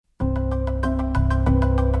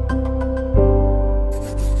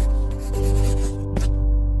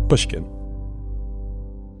Pushkin.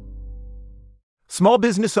 Small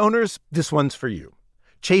business owners, this one's for you.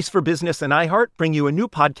 Chase for Business and iHeart bring you a new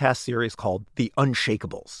podcast series called The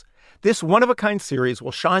Unshakables. This one-of-a-kind series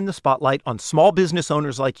will shine the spotlight on small business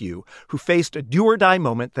owners like you who faced a do-or-die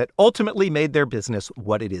moment that ultimately made their business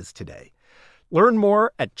what it is today. Learn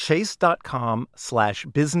more at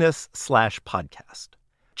chase.com/business/podcast.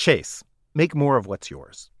 Chase, make more of what's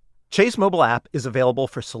yours. Chase mobile app is available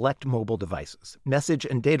for select mobile devices. Message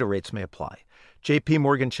and data rates may apply. J.P.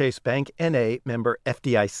 Morgan Chase Bank, N.A., member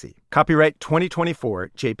FDIC. Copyright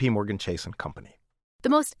 2024, J.P. Morgan Chase & Company. The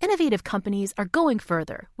most innovative companies are going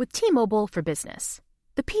further with T-Mobile for Business.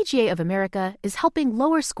 The PGA of America is helping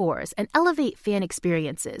lower scores and elevate fan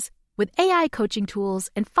experiences with AI coaching tools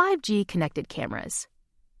and 5G connected cameras.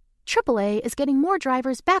 AAA is getting more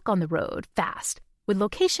drivers back on the road fast with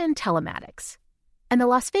location telematics. And the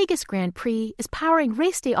Las Vegas Grand Prix is powering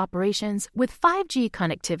race day operations with 5G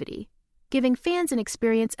connectivity, giving fans an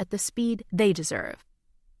experience at the speed they deserve.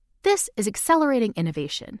 This is accelerating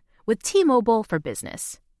innovation with T-Mobile for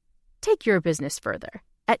Business. Take your business further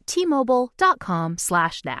at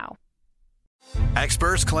T-Mobile.com/now.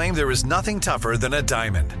 Experts claim there is nothing tougher than a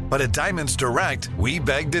diamond. But at Diamonds Direct, we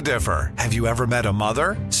beg to differ. Have you ever met a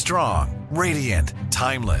mother? Strong, radiant,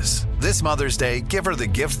 timeless. This Mother's Day, give her the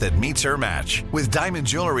gift that meets her match. With diamond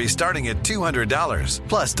jewelry starting at $200.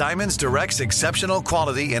 Plus Diamonds Direct's exceptional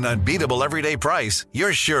quality and unbeatable everyday price,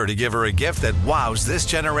 you're sure to give her a gift that wows this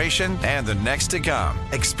generation and the next to come.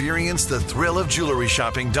 Experience the thrill of jewelry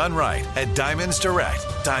shopping done right at Diamonds Direct.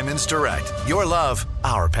 Diamonds Direct. Your love,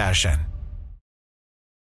 our passion.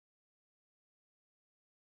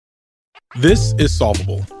 This is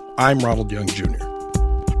Solvable. I'm Ronald Young Jr.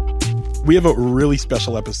 We have a really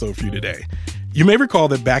special episode for you today. You may recall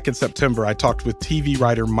that back in September, I talked with TV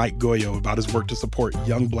writer Mike Gauyo about his work to support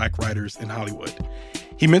young Black writers in Hollywood.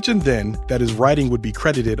 He mentioned then that his writing would be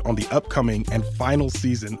credited on the upcoming and final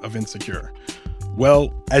season of Insecure.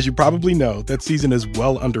 Well, as you probably know, that season is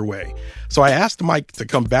well underway. So I asked Mike to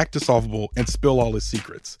come back to Solvable and spill all his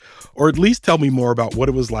secrets, or at least tell me more about what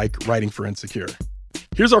it was like writing for Insecure.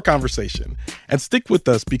 Here's our conversation, and stick with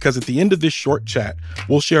us because at the end of this short chat,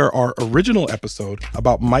 we'll share our original episode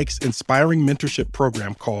about Mike's inspiring mentorship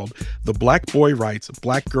program called the Black Boy Writes,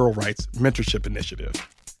 Black Girl Writes Mentorship Initiative.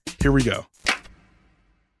 Here we go.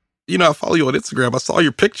 You know, I follow you on Instagram. I saw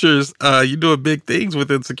your pictures. You're doing big things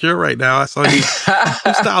with Insecure right now. I saw you.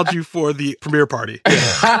 Who styled you for the premiere party?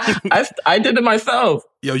 Yeah. I did it myself.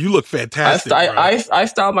 Yo, you look fantastic. I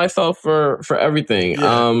styled myself for everything.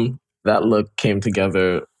 Yeah. That look came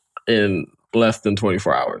together in less than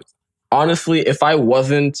 24 hours. Honestly, if I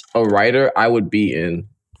wasn't a writer, I would be in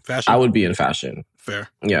fashion. I would be in fashion. Fair.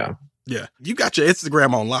 Yeah. Yeah. You got your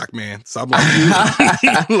Instagram on lock, man. So I'm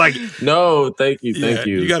like, like no, thank you. Thank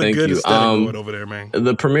you. You got a good aesthetic going over there, man.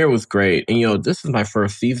 The premiere was great. And, this is my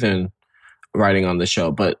first season writing on the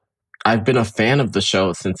show, but I've been a fan of the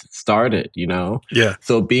show since it started, Yeah.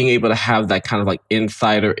 So being able to have that kind of like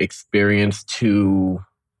insider experience to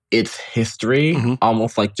its history,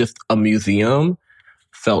 almost like just a museum,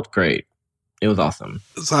 felt great. It was awesome.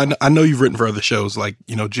 So I know you've written for other shows like,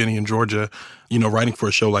 Ginny and Georgia, writing for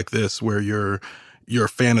a show like this where you're a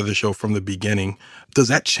fan of the show from the beginning. Does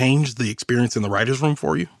that change the experience in the writer's room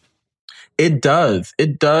for you? It does.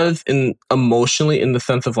 It does emotionally in the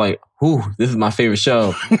sense of like, this is my favorite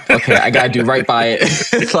show. Okay, I got to do right by it.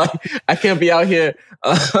 It's like, I can't be out here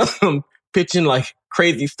pitching like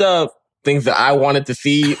crazy stuff. Things that I wanted to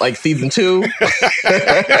see, like season 2. You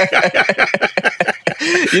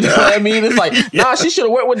know what I mean? It's like, nah, she should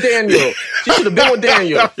have went with Daniel. She should have been with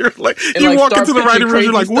Daniel. You walk into the writing room,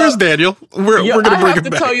 you're like, where's Daniel? We're going to bring him back. I have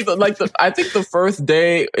to tell you, I think the first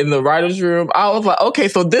day in the writer's room, I was like, okay,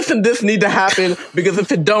 so this and this need to happen because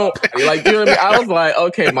if it don't, you know what I mean? I was like,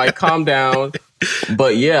 okay, Mike, calm down.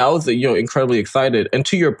 But yeah, I was, incredibly excited. And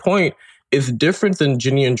to your point, it's different than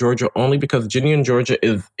Ginny and Georgia only because Ginny and Georgia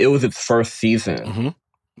it was its first season. Mm-hmm.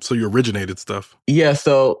 So you originated stuff. Yeah.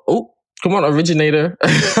 So, come on, originator.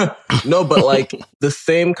 No, but like the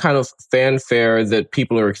same kind of fanfare that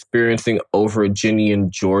people are experiencing over Ginny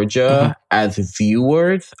and Georgia as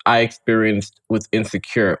viewers, I experienced with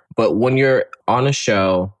Insecure. But when you're on a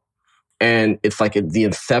show and it's like the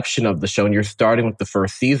inception of the show and you're starting with the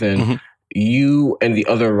first season, you and the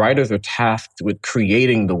other writers are tasked with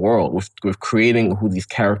creating the world, with creating who these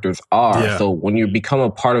characters are. Yeah. So when you become a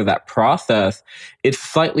part of that process, it's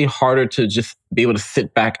slightly harder to just be able to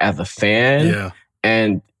sit back as a fan. Yeah.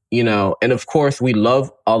 And, and of course, we love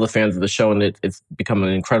all the fans of the show and it's become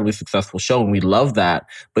an incredibly successful show and we love that.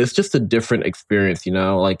 But it's just a different experience,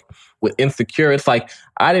 like with Insecure, it's like,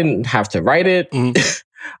 I didn't have to write it.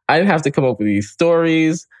 I didn't have to come up with these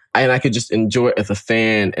stories. And I could just enjoy it as a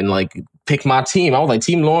fan and like pick my team. I was like,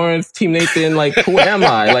 Team Lawrence, Team Nathan, like, who am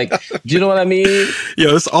I? Like, do you know what I mean?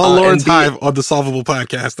 Yo, it's all Lawrence Hive on the Solvable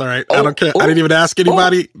podcast, all right? I don't care. I didn't even ask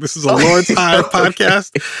anybody. This is a Lawrence Hive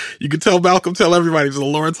podcast. You can tell Malcolm, tell everybody it's a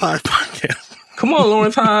Lawrence Hive podcast. Come on,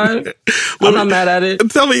 Lawrence Hive. I'm not mad at it.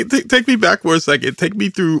 Tell me, take me back for a second. Take me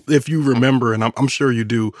through, if you remember, and I'm sure you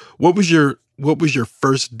do, what was your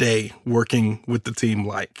first day working with the team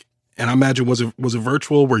like? And I imagine, was it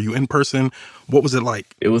virtual? Were you in person? What was it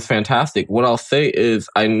like? It was fantastic. What I'll say is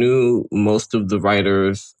I knew most of the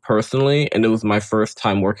writers personally, and it was my first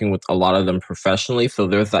time working with a lot of them professionally. So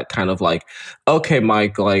there's that kind of like, okay,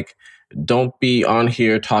 Mike, like, don't be on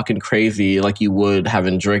here talking crazy like you would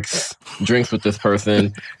having drinks with this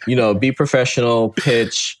person. You know, be professional,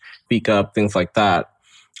 pitch, speak up, things like that.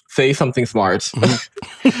 Say something smart.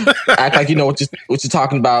 Act like you know what you're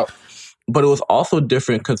talking about. But it was also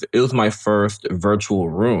different because it was my first virtual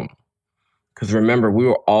room. Because remember, we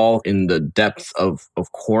were all in the depths of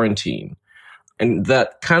quarantine. And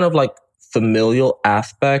that kind of like familial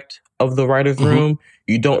aspect of the writer's room,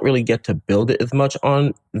 you don't really get to build it as much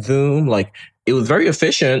on Zoom. Like, it was very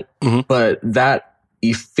efficient, but that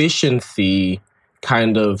efficiency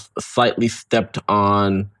kind of slightly stepped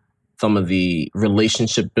on some of the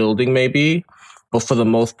relationship building maybe. But for the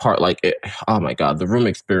most part, like, oh my God, the room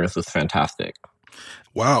experience was fantastic.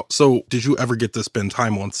 Wow. So did you ever get to spend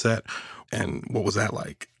time on set? And what was that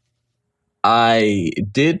like? I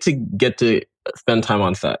did get to spend time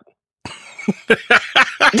on set. I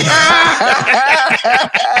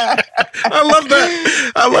love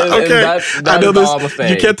that. Okay. I know this.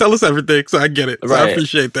 You can't tell us everything, so I get it. So right. I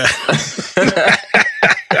appreciate that.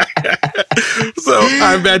 So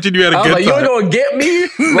I imagine you had a good time. You ain't gonna get me,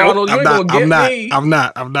 Ronald. You ain't gonna get me. I'm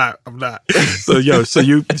not. So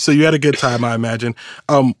you had a good time, I imagine.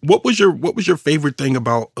 What was your favorite thing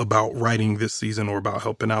about writing this season or about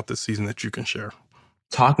helping out this season that you can share?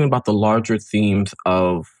 Talking about the larger themes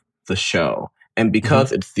of the show. And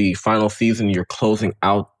because it's the final season, you're closing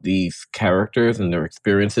out these characters and their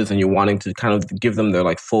experiences, and you're wanting to kind of give them their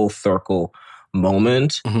like full circle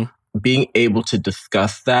moment. Being able to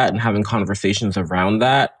discuss that and having conversations around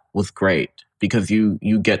that was great because you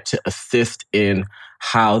get to assist in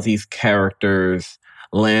how these characters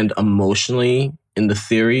land emotionally in the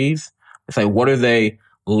series. It's like, what are they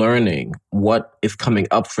learning? What is coming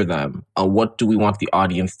up for them? What do we want the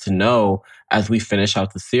audience to know as we finish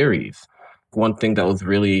out the series? One thing that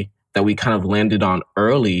we kind of landed on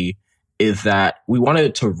early is that we wanted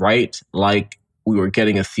it to write like we were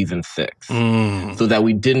getting a season 6 so that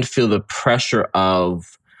we didn't feel the pressure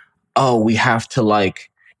of, oh, we have to like,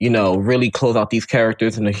 you know, really close out these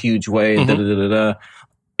characters in a huge way. And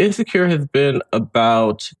Insecure has been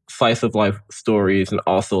about slice of life stories and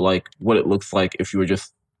also like what it looks like if you were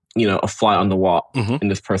just, you know, a fly on the wall in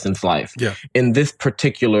this person's life. Yeah. In this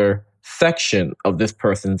particular section of this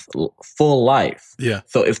person's full life. Yeah.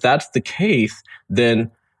 So if that's the case, then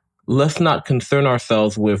let's not concern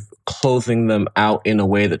ourselves with closing them out in a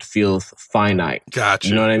way that feels finite. Gotcha.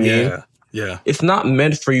 You know what I mean? Yeah. It's not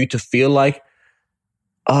meant for you to feel like,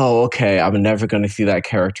 oh, okay, I'm never going to see that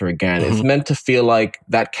character again. It's meant to feel like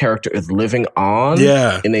that character is living on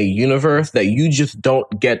in a universe that you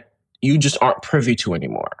just aren't privy to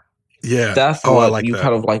anymore. Yeah. That's what you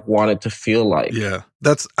kind of like want it to feel like. Yeah.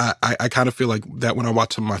 I kind of feel like that when I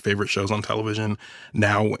watch some of my favorite shows on television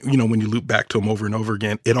now, you know, when you loop back to them over and over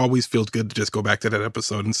again, it always feels good to just go back to that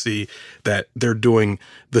episode and see that they're doing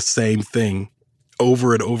the same thing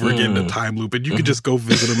over and over again in a time loop. And you could just go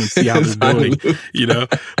visit them and see how they're doing, you know?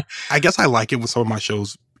 I guess I like it when some of my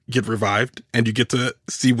shows get revived and you get to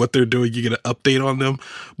see what they're doing. You get an update on them.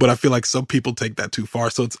 But I feel like some people take that too far.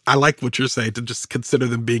 So I like what you're saying, to just consider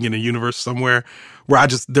them being in a universe somewhere where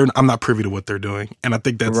I'm not privy to what they're doing. And I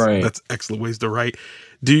think that's excellent ways to write.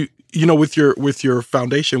 Do you know, with your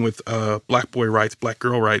foundation with Black Boy Writes, Black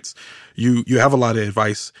Girl Writes, you have a lot of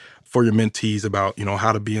advice for your mentees about, you know,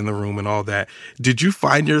 how to be in the room and all that. Did you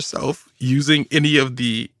find yourself using any of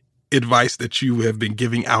the advice that you have been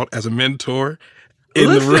giving out as a mentor?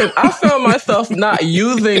 Listen, I found myself not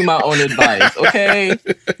using my own advice, okay?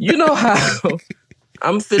 You know how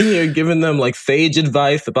I'm sitting here giving them like sage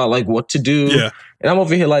advice about like what to do. Yeah. And I'm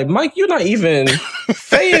over here like, Mike, you're not even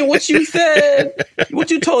saying what you said, what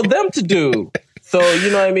you told them to do. So, you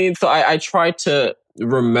know what I mean? So I try to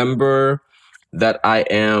remember that I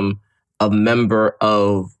am a member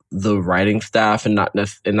of the writing staff and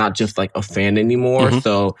not just like a fan anymore.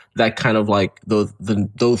 So that kind of like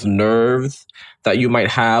those nerves that you might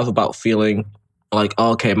have about feeling like,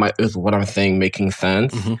 oh, okay, is what I'm saying making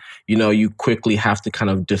sense? You quickly have to kind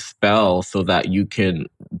of dispel so that you can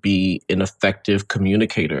be an effective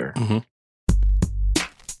communicator.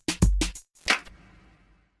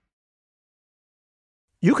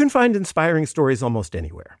 You can find inspiring stories almost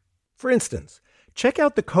anywhere. For instance, check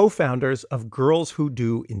out the co-founders of Girls Who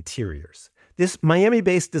Do Interiors. This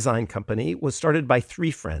Miami-based design company was started by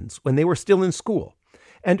 3 friends when they were still in school.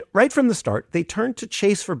 And right from the start, they turned to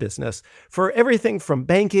Chase for Business for everything from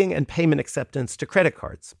banking and payment acceptance to credit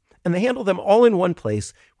cards. And they handle them all in one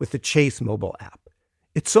place with the Chase mobile app.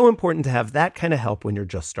 It's so important to have that kind of help when you're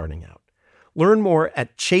just starting out. Learn more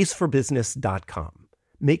at chaseforbusiness.com.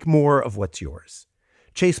 Make more of what's yours.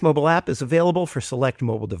 Chase mobile app is available for select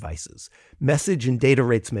mobile devices. Message and data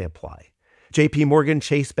rates may apply. JP Morgan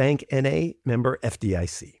Chase Bank N.A., member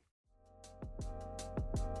FDIC.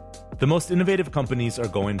 The most innovative companies are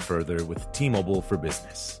going further with T-Mobile for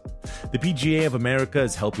Business. The PGA of America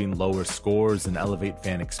is helping lower scores and elevate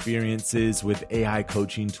fan experiences with AI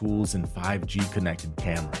coaching tools and 5G connected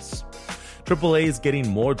cameras. AAA is getting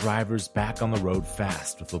more drivers back on the road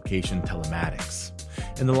fast with location telematics.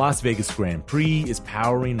 And the Las Vegas Grand Prix is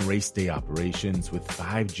powering race day operations with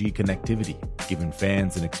 5G connectivity, giving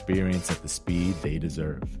fans an experience at the speed they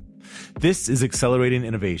deserve. This is accelerating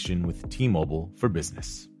innovation with T-Mobile for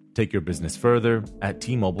Business. Take your business further at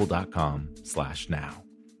T-Mobile.com/now.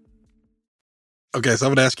 Okay, so I'm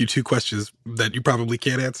going to ask you 2 questions that you probably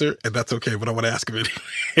can't answer, and that's okay, but I want to ask them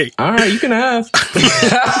anyway. All right, you can ask.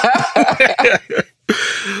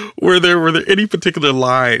 Were there any particular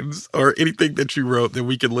lines or anything that you wrote that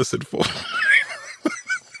we can listen for?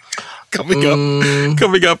 coming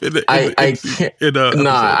up in the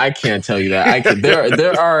I can't tell you that.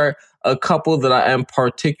 There are a couple that I am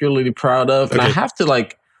particularly proud of, and I have to I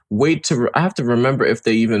have to remember if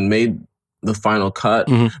they even made the final cut.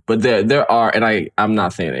 But there are, and I'm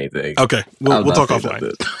not saying anything. Okay, we'll talk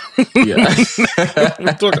offline. Yeah,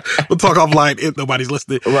 we'll talk offline if nobody's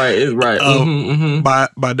listening. Right.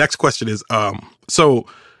 My next question is, so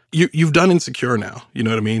you've done Insecure now, you know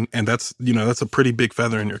what I mean, and that's a pretty big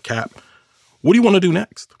feather in your cap. What do you want to do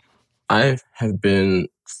next? I have been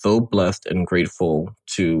so blessed and grateful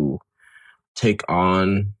to take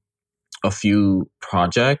on a few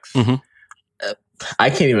projects.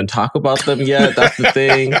 I can't even talk about them yet. That's the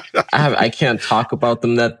thing. I can't talk about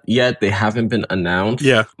them yet. They haven't been announced.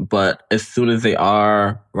 Yeah. But as soon as they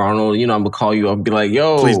are, Ronald, I'm going to call you up and be like,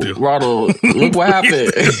 yo, Ronald, look what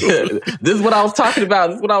happened. This is what I was talking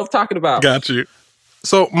about. Got you.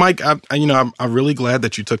 So, Mike, I'm really glad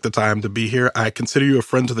that you took the time to be here. I consider you a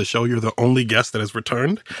friend to the show. You're the only guest that has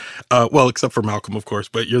returned. Well, except for Malcolm, of course,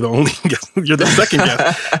 but you're the only guest. You're the second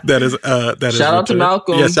guest that is shout out to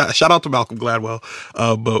Malcolm. Yes, shout out to Malcolm Gladwell.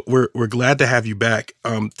 But we're glad to have you back.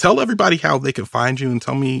 Tell everybody how they can find you, and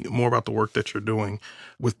tell me more about the work that you're doing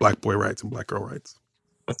with Black Boy Rights and Black Girl Rights.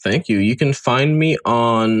 Thank you. You can find me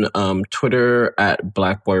on Twitter at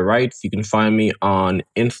Black Boy Rights. You can find me on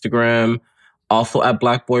Instagram also at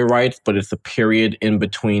Black Boy Rights, but it's a period in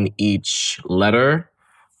between each letter.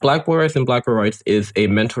 Black Boy Rights and Black Girl Rights is a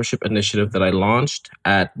mentorship initiative that I launched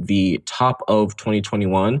at the top of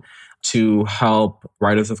 2021 to help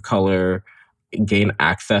writers of color gain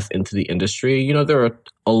access into the industry. There are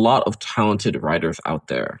a lot of talented writers out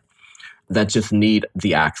there that just need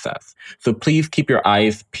the access. So please keep your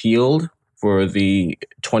eyes peeled for the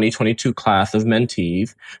 2022 class of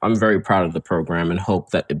mentees. I'm very proud of the program and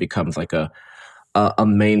hope that it becomes like a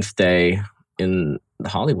mainstay in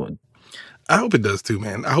Hollywood. I hope it does too,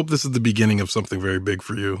 man. I hope this is the beginning of something very big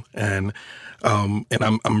for you. And I'm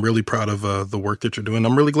really proud of the work that you're doing.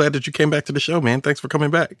 I'm really glad that you came back to the show, man. Thanks for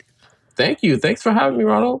coming back. Thank you. Thanks for having me,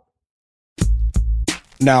 Ronald.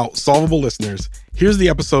 Now, Solvable listeners, here's the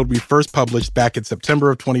episode we first published back in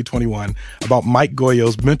September of 2021 about Mike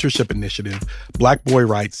Gauyo's mentorship initiative, Black Boy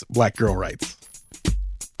Rights, Black Girl Rights.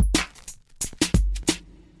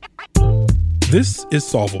 This is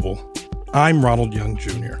Solvable. I'm Ronald Young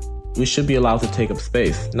Jr. We should be allowed to take up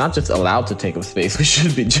space. Not just allowed to take up space. We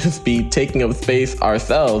should be taking up space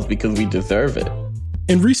ourselves because we deserve it.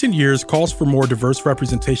 In recent years, calls for more diverse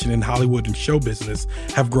representation in Hollywood and show business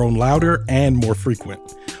have grown louder and more frequent.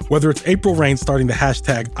 Whether it's April Reign starting the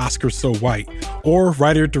hashtag #OscarsSoWhite, or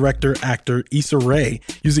writer, director, actor Issa Rae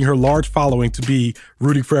using her large following to be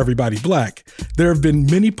rooting for everybody Black, there have been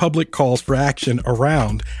many public calls for action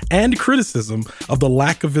around and criticism of the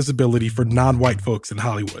lack of visibility for non-white folks in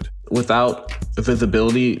Hollywood. Without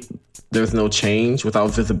visibility, there's no change.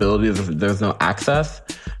 Without visibility, there's no access.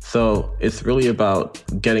 So it's really about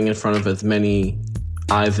getting in front of as many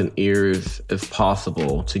eyes and ears as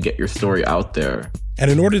possible to get your story out there. And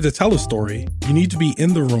in order to tell a story, you need to be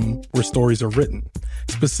in the room where stories are written,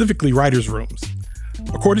 specifically writers' rooms.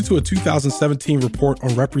 According to a 2017 report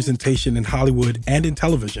on representation in Hollywood and in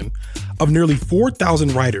television, of nearly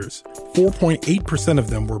 4,000 writers, 4.8% of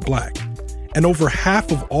them were Black. And over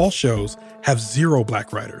half of all shows have 0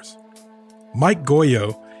 Black writers. Mike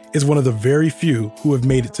Gauyo is one of the very few who have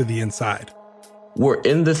made it to the inside. We're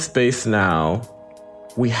in this space now.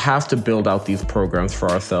 We have to build out these programs for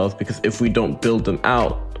ourselves, because if we don't build them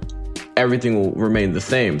out, everything will remain the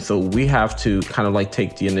same. So we have to kind of like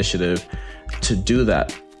take the initiative to do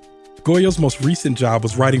that. Gauyo's most recent job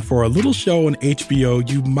was writing for a little show on HBO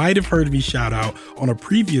you might have heard me shout out on a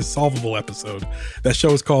previous Solvable episode. That show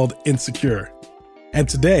is called Insecure. And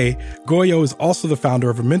today, Gauyo is also the founder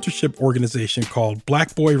of a mentorship organization called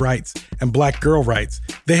Black Boy Writes and Black Girl Writes.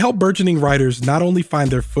 They help burgeoning writers not only find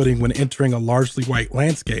their footing when entering a largely white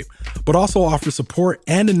landscape, but also offer support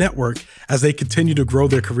and a network as they continue to grow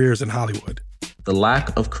their careers in Hollywood. The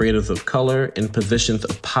lack of creatives of color in positions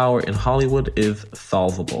of power in Hollywood is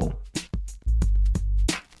solvable.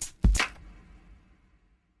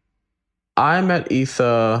 I met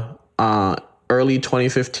Issa early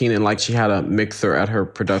 2015, and she had a mixer at her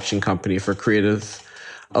production company for creatives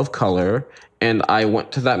of color. And I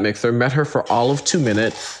went to that mixer, met her for all of 2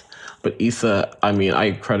 minutes. But Issa,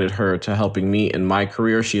 I credit her to helping me in my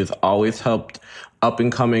career. She has always helped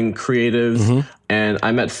up-and-coming creatives. Mm-hmm. And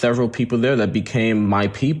I met several people there that became my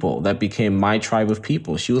people, that became my tribe of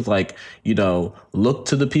people. She was like, look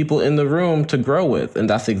to the people in the room to grow with. And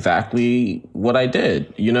that's exactly what I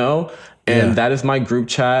did, And that is my group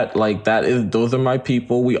chat. Those are my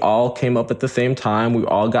people. We all came up at the same time. We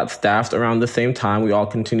all got staffed around the same time. We all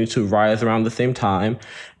continue to rise around the same time.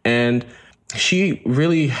 And she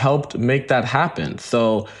really helped make that happen.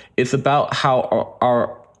 So it's about how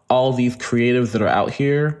all these creatives that are out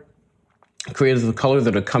here, creatives of color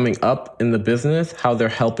that are coming up in the business, how they're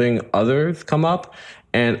helping others come up.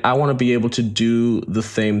 And I want to be able to do the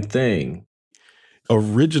same thing.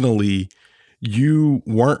 Originally, you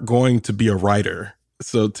weren't going to be a writer.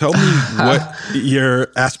 So tell me what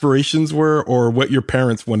your aspirations were, or what your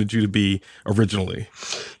parents wanted you to be originally.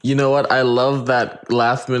 You know what? I love that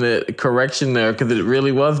last minute correction there, because it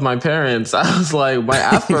really was my parents. I was like, my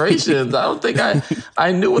aspirations, I don't think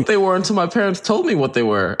I knew what they were until my parents told me what they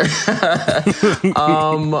were.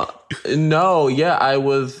 I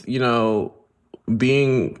was,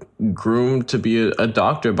 being groomed to be a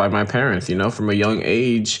doctor by my parents, from a young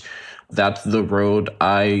age. That's the road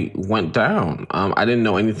I went down. I didn't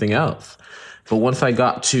know anything else. But once I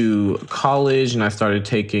got to college and I started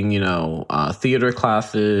taking, theater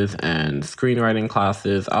classes and screenwriting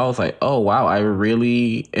classes, I was like, oh, wow, I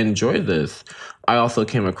really enjoy this. I also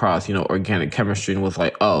came across, organic chemistry and was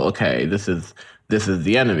like, oh, okay, this is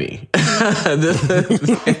the enemy. This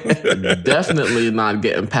is definitely not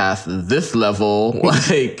getting past this level.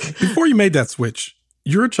 Before you made that switch,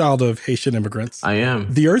 you're a child of Haitian immigrants. I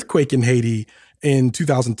am. The earthquake in Haiti in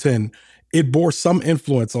 2010, it bore some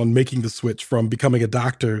influence on making the switch from becoming a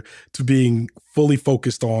doctor to being fully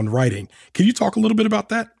focused on writing. Can you talk a little bit about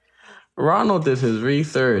that? Ronald did his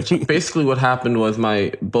research. Basically what happened was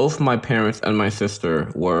both my parents and my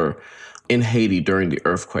sister were in Haiti during the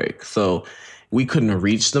earthquake. So we couldn't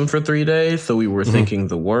reach them for 3 days, so we were thinking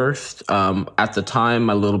the worst. At the time,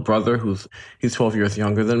 my little brother, he's 12 years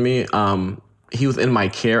younger than me, he was in my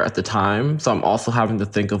care at the time. So I'm also having to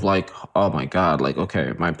think of oh my God,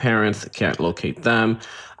 okay, my parents, can't locate them.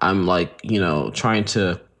 I'm trying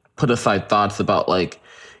to put aside thoughts about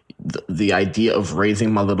the idea of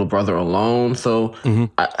raising my little brother alone. So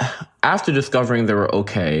after discovering they were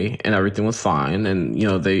okay and everything was fine, and,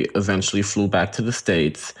 they eventually flew back to the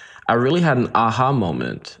States, I really had an aha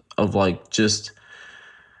moment of just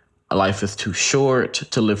life is too short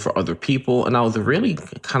to live for other people. And I was really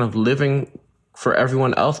kind of living for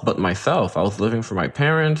everyone else but myself. I was living for my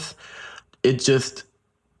parents. It just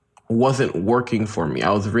wasn't working for me. I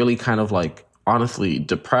was really kind of honestly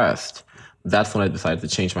depressed. That's when I decided to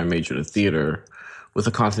change my major to theater with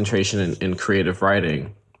a concentration in creative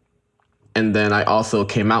writing. And then I also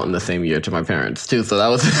came out in the same year to my parents too. So that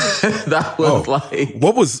was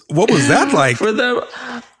what was that like for them?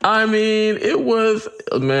 It was,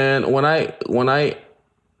 man, when I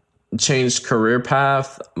changed career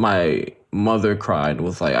path, my mother cried,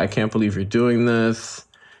 was like, I can't believe you're doing this.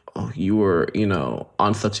 Oh, you were,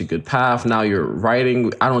 on such a good path. Now you're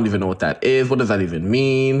writing. I don't even know what that is. What does that even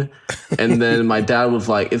mean? And then my dad was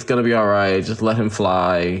like, it's going to be all right. Just let him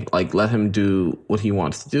fly. Let him do what he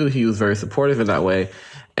wants to do. He was very supportive in that way.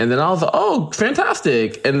 And then I was like, oh,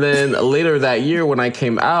 fantastic. And then later that year when I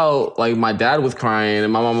came out, like my dad was crying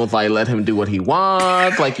and my mom was like, let him do what he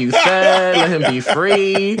wants. Like you said, let him be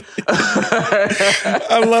free.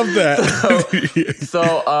 I love that.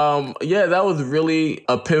 Yeah, that was really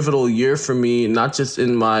a pivotal year for me, not just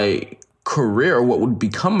in my career, or what would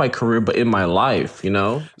become my career, but in my life, you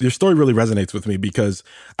know? Your story really resonates with me because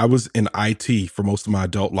I was in IT for most of my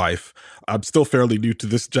adult life. I'm still fairly new to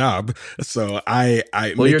this job. So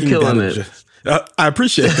you're killing it. I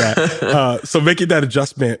appreciate that. So making that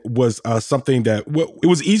adjustment was something that it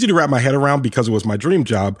was easy to wrap my head around because it was my dream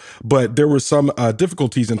job. But there were some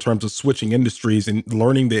difficulties in terms of switching industries and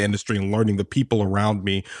learning the industry and learning the people around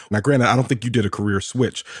me. Now, granted, I don't think you did a career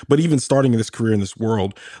switch, but even starting this career in this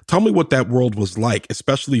world, tell me what that world was like,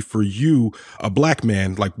 especially for you, a Black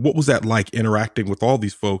man. Like, what was that like interacting with all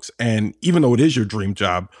these folks? And even though it is your dream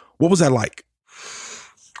job, what was that like?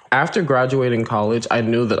 After graduating college, I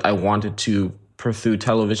knew that I wanted to pursue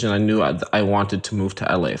television. I knew I wanted to move to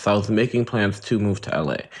LA. So I was making plans to move to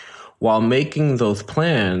LA. While making those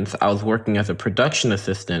plans, I was working as a production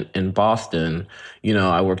assistant in Boston. You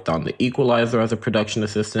know, I worked on The Equalizer as a production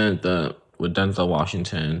assistant with Denzel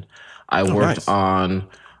Washington. I worked on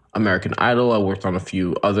American Idol. I worked on a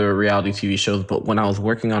few other reality TV shows. But when I was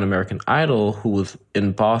working on American Idol, who was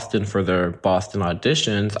in Boston for their Boston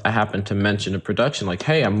auditions, I happened to mention in production, like,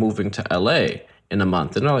 hey, I'm moving to LA in a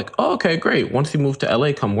month. And they're like, oh, okay, great. Once you move to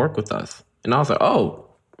LA, come work with us. And I was like, oh,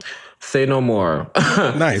 say no more.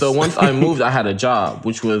 Nice. So once I moved, I had a job,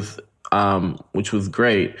 which was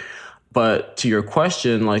great. But to your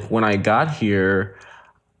question, like when I got here,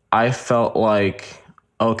 I felt like,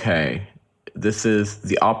 okay, this is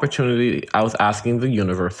the opportunity I was asking the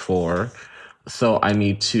universe for. So I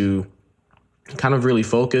need to kind of really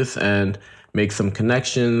focus and make some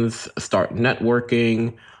connections, start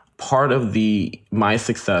networking. Part of my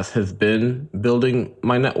success has been building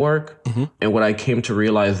my network. Mm-hmm. And what I came to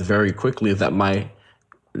realize very quickly is that my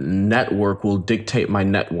network will dictate my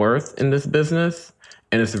net worth in this business.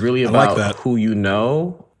 And it's really about who you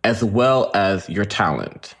know as well as your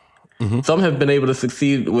talent. Mm-hmm. Some have been able to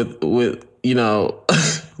succeed with you know,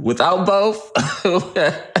 without both.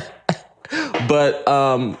 But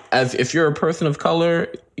as if you're a person of color,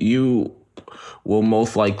 you will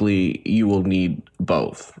most likely need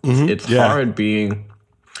both. Mm-hmm. It's hard being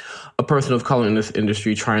a person of color in this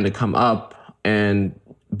industry, trying to come up and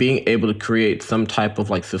being able to create some type of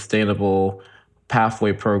like sustainable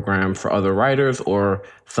pathway program for other writers, or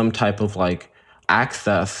some type of like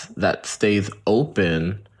access that stays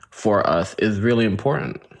open for us is really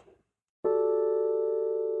important.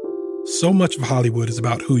 So much of Hollywood is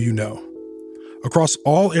about who you know. Across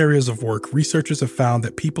all areas of work, researchers have found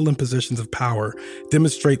that people in positions of power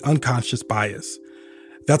demonstrate unconscious bias.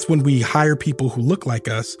 That's when we hire people who look like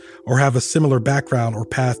us or have a similar background or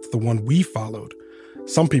path to the one we followed.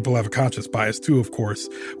 Some people have a conscious bias too, of course,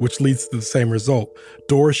 which leads to the same result: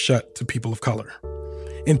 doors shut to people of color.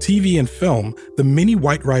 In TV and film, the many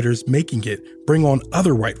white writers making it bring on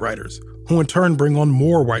other white writers, who in turn bring on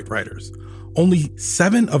more white writers. Only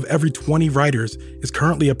 7 of every 20 writers is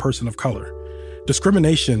currently a person of color.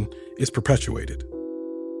 Discrimination is perpetuated.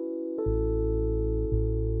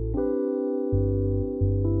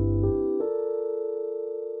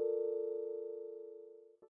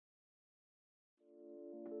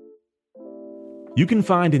 You can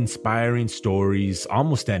find inspiring stories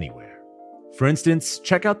almost anywhere. For instance,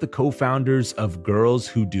 check out the co-founders of Girls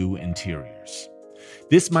Who Do Interiors.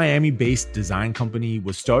 This Miami-based design company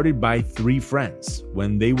was started by 3 friends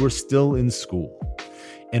when they were still in school.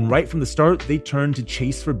 And right from the start, they turned to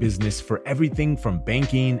Chase for Business for everything from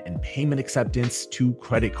banking and payment acceptance to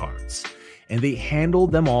credit cards. And they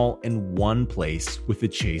handled them all in one place with the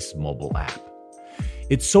Chase mobile app.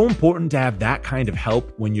 It's so important to have that kind of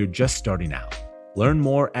help when you're just starting out. Learn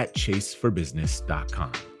more at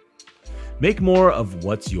chaseforbusiness.com. Make more of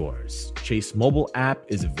what's yours. Chase mobile app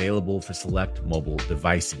is available for select mobile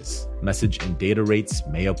devices. Message and data rates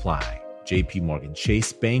may apply. JP Morgan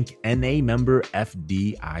Chase Bank, N.A. member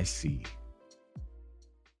FDIC.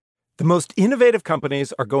 The most innovative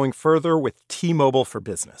companies are going further with T-Mobile for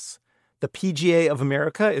Business. The PGA of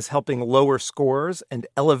America is helping lower scores and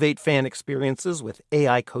elevate fan experiences with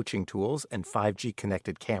AI coaching tools and 5G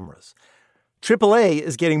connected cameras. AAA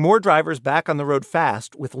is getting more drivers back on the road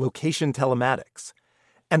fast with location telematics.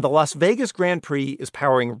 And the Las Vegas Grand Prix is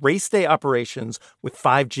powering race day operations with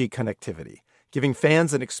 5G connectivity, giving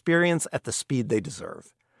fans an experience at the speed they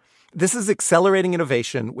deserve. This is accelerating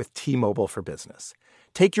innovation with T-Mobile for Business.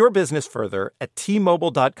 Take your business further at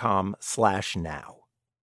T-Mobile.com/now.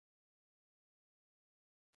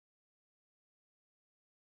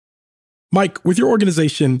 Mike, with your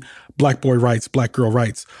organization, Black Boy Writes, Black Girl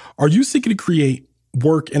Writes, are you seeking to create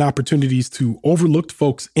work and opportunities to overlooked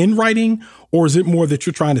folks in writing, or is it more that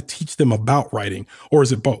you're trying to teach them about writing, or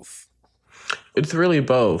is it both? It's really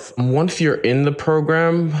both. Once you're in the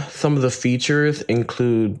program, some of the features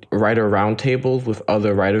include writer roundtables with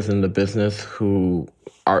other writers in the business who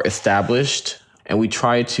are established. And we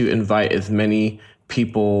try to invite as many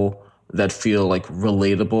people that feel like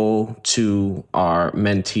relatable to our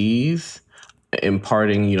mentees,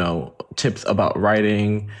 imparting, tips about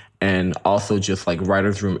writing and also just like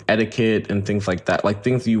writer's room etiquette and things like that, like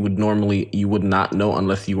things you would not know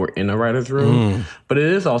unless you were in a writer's room. But it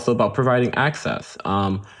is also about providing access.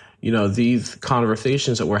 These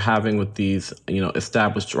conversations that we're having with these,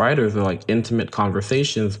 established writers are like intimate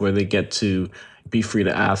conversations where they get to be free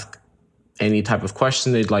to ask any type of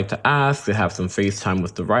question they'd like to ask. They have some FaceTime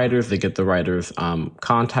with the writers. They get the writers'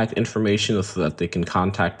 contact information so that they can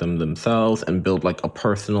contact them themselves and build like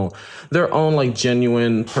their own like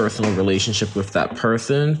genuine personal relationship with that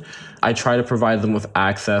person. I try to provide them with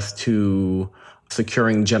access to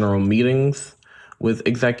securing general meetings with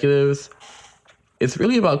executives. It's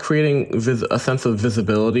really about creating a sense of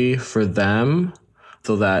visibility for them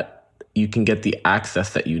so that you can get the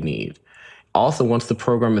access that you need. Also, once the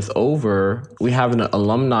program is over, we have an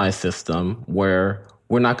alumni system where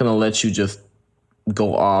we're not going to let you just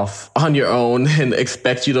go off on your own and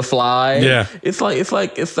expect you to fly. Yeah. It's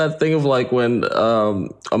that thing of like when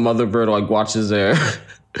a mother bird like watches their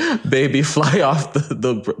baby fly off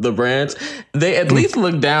the branch. They at least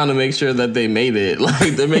look down to make sure that they made it,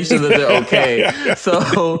 like to make sure that they're okay.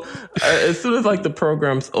 So as soon as like the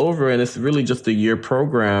program's over and it's really just a year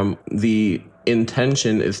program, the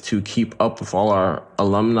intention is to keep up with all our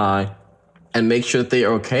alumni and make sure that they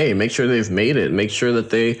are okay, make sure they've made it, make sure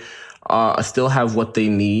that they still have what they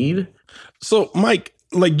need. So, Mike,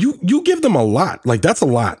 like you give them a lot. Like that's a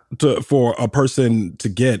lot for a person to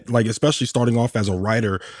get, like especially starting off as a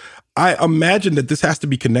writer. I imagine that this has to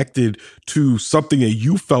be connected to something that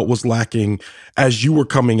you felt was lacking as you were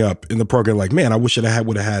coming up in the program. Like, man, I wish would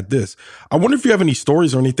have had this. I wonder if you have any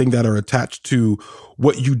stories or anything that are attached to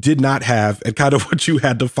what you did not have and kind of what you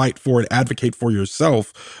had to fight for and advocate for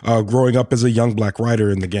yourself growing up as a young Black writer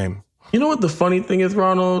in the game. You know what the funny thing is,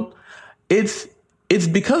 Ronald? It's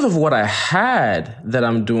because of what I had that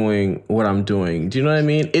I'm doing what I'm doing. Do you know what I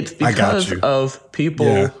mean? It's because of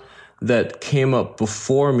people that came up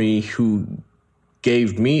before me who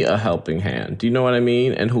gave me a helping hand. Do you know what I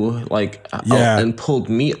mean? And who and pulled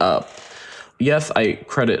me up. Yes, I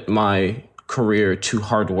credit my career to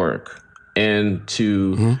hard work and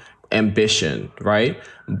to ambition, right?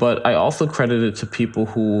 But I also credit it to people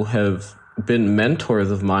who have been mentors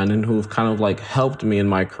of mine and who have kind of like helped me in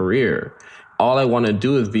my career. All I want to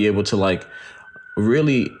do is be able to like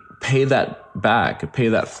really pay that back, pay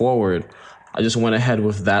that forward. I just went ahead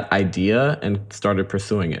with that idea and started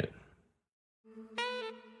pursuing it.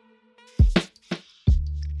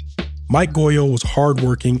 Mike Gauyo was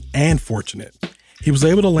hardworking and fortunate. He was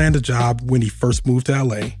able to land a job when he first moved to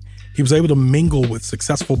LA. He was able to mingle with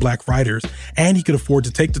successful Black writers, and he could afford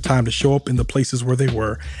to take the time to show up in the places where they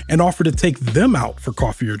were and offer to take them out for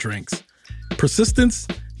coffee or drinks. Persistence,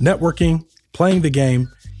 networking, playing the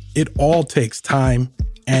game, it all takes time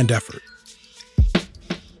and effort.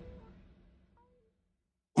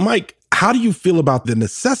 Mike, how do you feel about the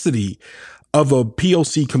necessity of a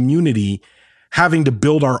POC community having to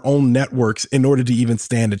build our own networks in order to even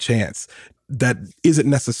stand a chance? That isn't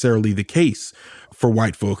necessarily the case for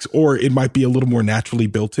white folks, or it might be a little more naturally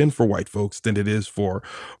built in for white folks than it is for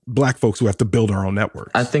Black folks who have to build our own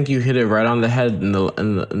networks. I think you hit it right on the head in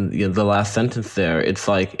the last sentence there. It's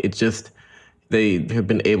like, they have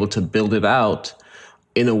been able to build it out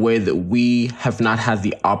in a way that we have not had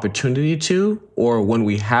the opportunity to, or when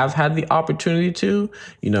we have had the opportunity to,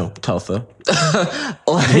 Tulsa,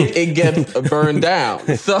 like it gets burned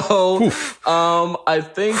down. So I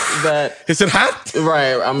think that... Is it hot?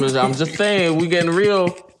 Right. I'm just saying, we getting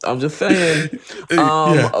real. I'm just saying.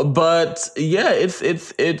 But yeah,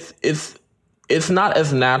 it's not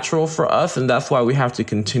as natural for us, and that's why we have to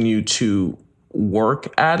continue to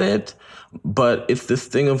work at it. But it's this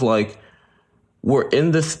thing of like, we're in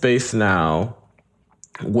this space now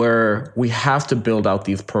where we have to build out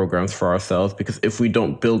these programs for ourselves, because if we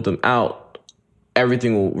don't build them out,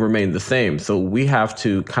 everything will remain the same. So we have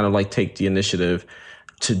to kind of like take the initiative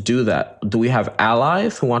to do that. Do we have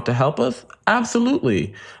allies who want to help us?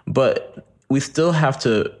 Absolutely. But we still have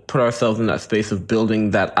to put ourselves in that space of building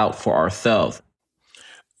that out for ourselves.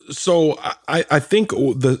 So I think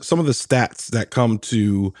some of the stats that come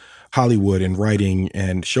to Hollywood and writing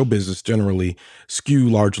and show business generally skew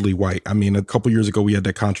largely white. I mean, a couple years ago, we had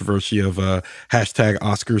that controversy of hashtag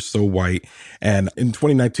Oscars so white. And in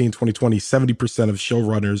 2019, 2020, 70% of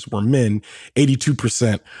showrunners were men,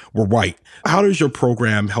 82% were white. How is your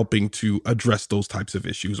program helping to address those types of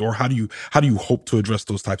issues? Or how do you hope to address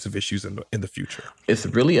those types of issues in the future? It's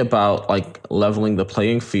really about like leveling the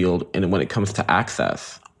playing field and when it comes to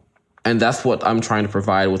access. And that's what I'm trying to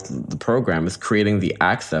provide with the program, is creating the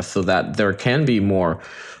access so that there can be more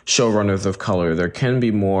showrunners of color. There can be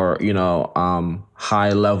more,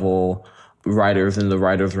 high level writers in the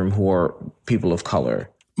writers' room who are people of color.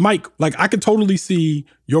 Mike, like I could totally see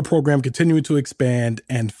your program continuing to expand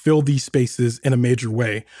and fill these spaces in a major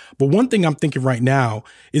way. But one thing I'm thinking right now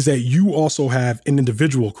is that you also have an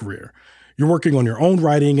individual career. You're working on your own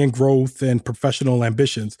writing and growth and professional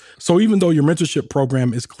ambitions. So even though your mentorship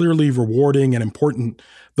program is clearly rewarding and important,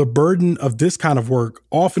 the burden of this kind of work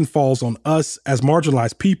often falls on us as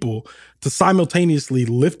marginalized people to simultaneously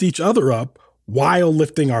lift each other up while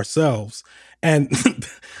lifting ourselves. And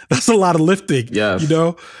that's a lot of lifting. Yes.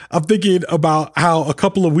 I'm thinking about how a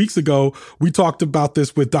couple of weeks ago, we talked about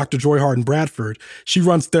this with Dr. Joy Harden Bradford. She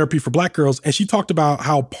runs therapy for Black girls. And she talked about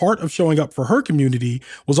how part of showing up for her community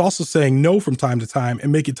was also saying no from time to time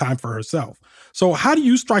and making time for herself. So how do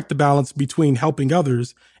you strike the balance between helping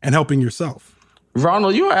others and helping yourself?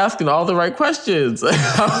 Ronald, you are asking all the right questions.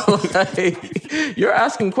 You're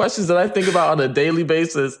asking questions that I think about on a daily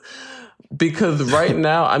basis. Because right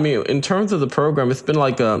now, I mean, in terms of the program, it's been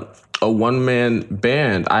like a one-man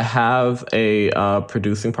band. I have a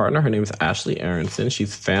producing partner. Her name is Ashley Aronson.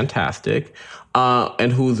 She's fantastic,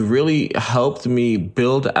 and who's really helped me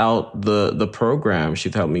build out the program.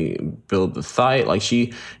 She's helped me build the site. Like,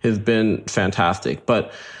 she has been fantastic.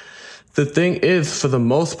 But the thing is, for the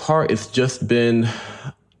most part, it's just been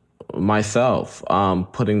myself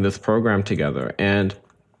putting this program together. And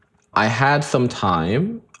I had some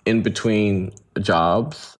time in between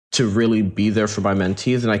jobs to really be there for my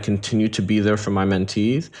mentees, and I continue to be there for my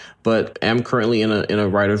mentees, but am currently in a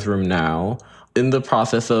writer's room now in the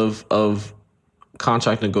process of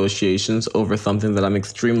contract negotiations over something that I'm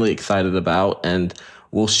extremely excited about and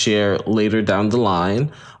will share later down the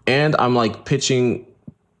line. And I'm like pitching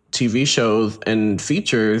TV shows and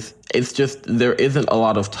features. It's just there isn't a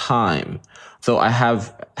lot of time. So I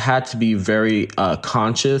have had to be very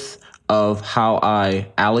conscious of how I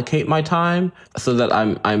allocate my time so that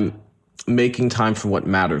I'm making time for what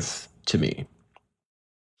matters to me.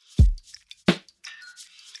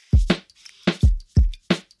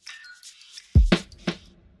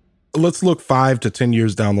 Let's look 5 to 10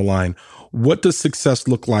 years down the line. What does success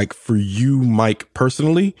look like for you, Mike,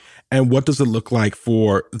 personally? And what does it look like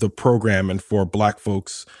for the program and for Black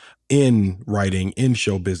folks in writing, in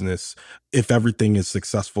show business, if everything is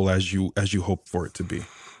successful as you hope for it to be?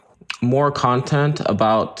 More content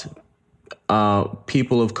about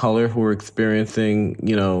people of color who are experiencing,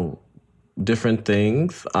 different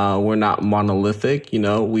things. We're not monolithic,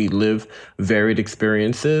 we live varied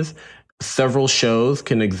experiences. Several shows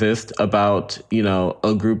can exist about,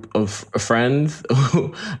 a group of friends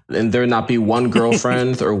and there not be one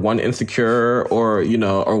girlfriend or one insecure or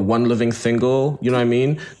one living single, you know what I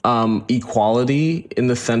mean? Equality in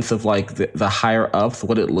the sense of like the higher ups,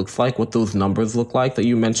 what it looks like, what those numbers look like that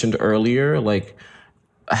you mentioned earlier, like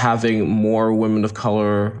having more women of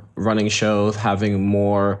color running shows, having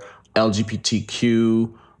more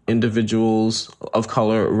LGBTQ individuals of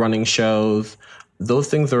color running shows. Those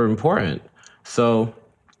things are important. So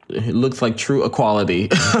it looks like true equality.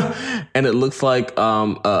 And it looks like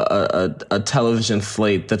a television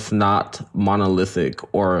slate that's not monolithic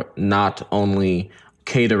or not only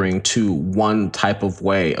catering to one type of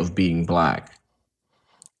way of being Black.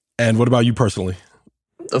 And what about you personally?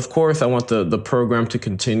 Of course, I want the program to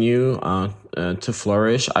continue to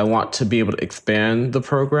flourish. I want to be able to expand the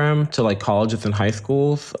program to like colleges and high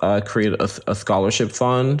schools, create a scholarship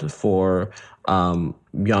fund for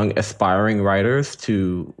young aspiring writers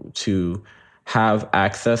to have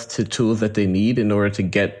access to tools that they need in order to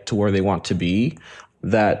get to where they want to be,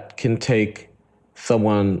 that can take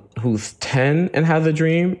someone who's 10 and has a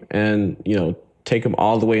dream and, take them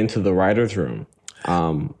all the way into the writer's room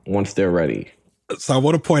once they're ready. So I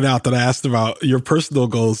want to point out that I asked about your personal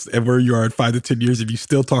goals and where you are in 5 to 10 years, and you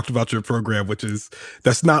still talked about your program,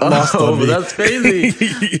 that's not lost on me. That's crazy.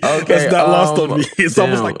 Okay, that's not lost on me. It's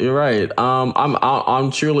almost like you're right.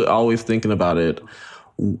 I'm truly always thinking about it.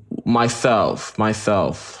 Myself,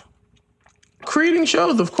 creating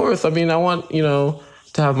shows. Of course. I mean, I want to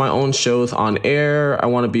have my own shows on air. I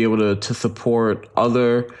want to be able to support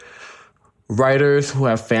other writers who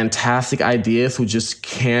have fantastic ideas who just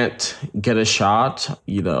can't get a shot,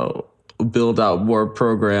 build out more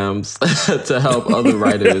programs to help other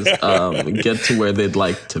writers get to where they'd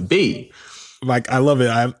like to be. Like, I love it.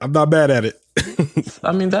 I'm not bad at it.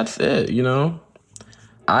 I mean, that's it,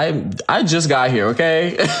 I just got here,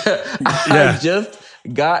 okay? I just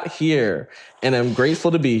got here, and I'm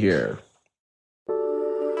grateful to be here.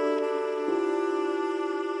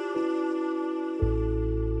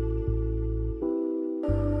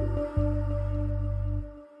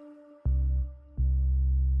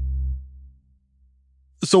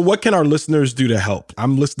 So what can our listeners do to help?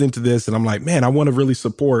 I'm listening to this and I'm like, man, I want to really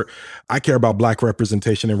support. I care about Black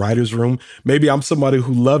representation in Writers' Room. Maybe I'm somebody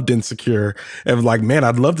who loved Insecure and like, man,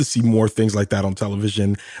 I'd love to see more things like that on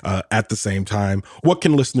television at the same time. What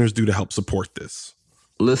can listeners do to help support this?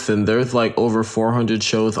 Listen, there's like over 400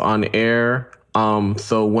 shows on air.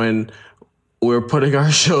 So when we're putting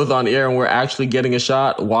our shows on air and we're actually getting a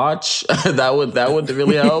shot, watch. that would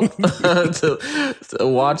really help to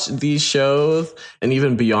watch these shows. And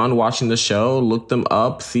even beyond watching the show, look them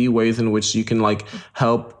up, see ways in which you can like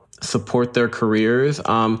help support their careers.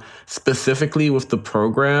 Specifically with the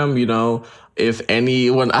program, if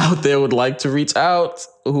anyone out there would like to reach out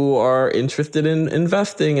who are interested in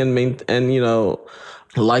investing and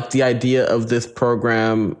like the idea of this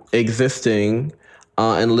program existing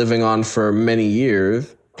and living on for many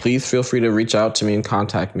years, please feel free to reach out to me and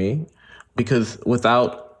contact me. Because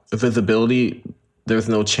without visibility, there's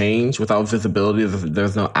no change. Without visibility,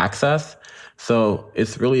 there's no access. So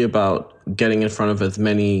it's really about getting in front of as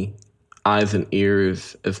many eyes and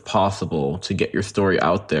ears as possible to get your story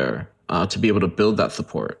out there, to be able to build that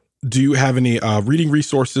support. Do you have any reading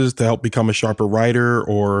resources to help become a sharper writer,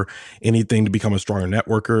 or anything to become a stronger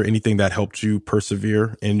networker, anything that helped you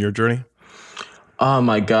persevere in your journey? Oh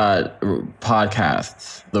my God,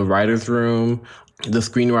 podcasts, The Writer's Room, The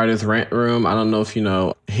Screenwriter's Rant Room. I don't know if you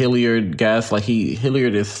know Hilliard Guest.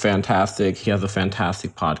 Hilliard is fantastic. He has a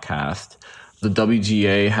fantastic podcast. The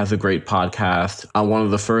WGA has a great podcast. One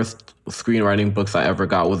of the first screenwriting books I ever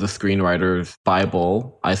got was a Screenwriter's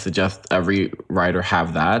Bible. I suggest every writer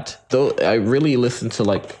have that. Though I really listen to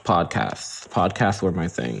like podcasts. Podcasts were my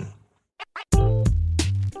thing.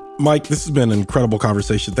 Mike, this has been an incredible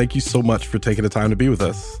conversation. Thank you so much for taking the time to be with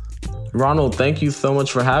us. Ronald, thank you so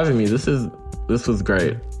much for having me. This was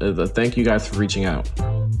great. Thank you guys for reaching out.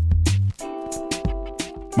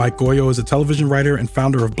 Mike Gauyo is a television writer and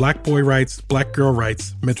founder of Black Boy Writes, Black Girl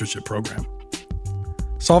Writes mentorship program.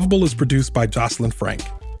 Solvable is produced by Jocelyn Frank.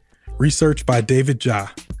 Research by David Ja.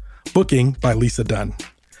 Booking by Lisa Dunn.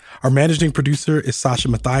 Our managing producer is Sasha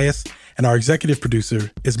Matthias, and our executive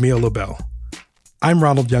producer is Mia Lobel. I'm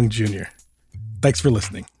Ronald Young Jr. Thanks for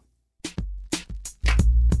listening.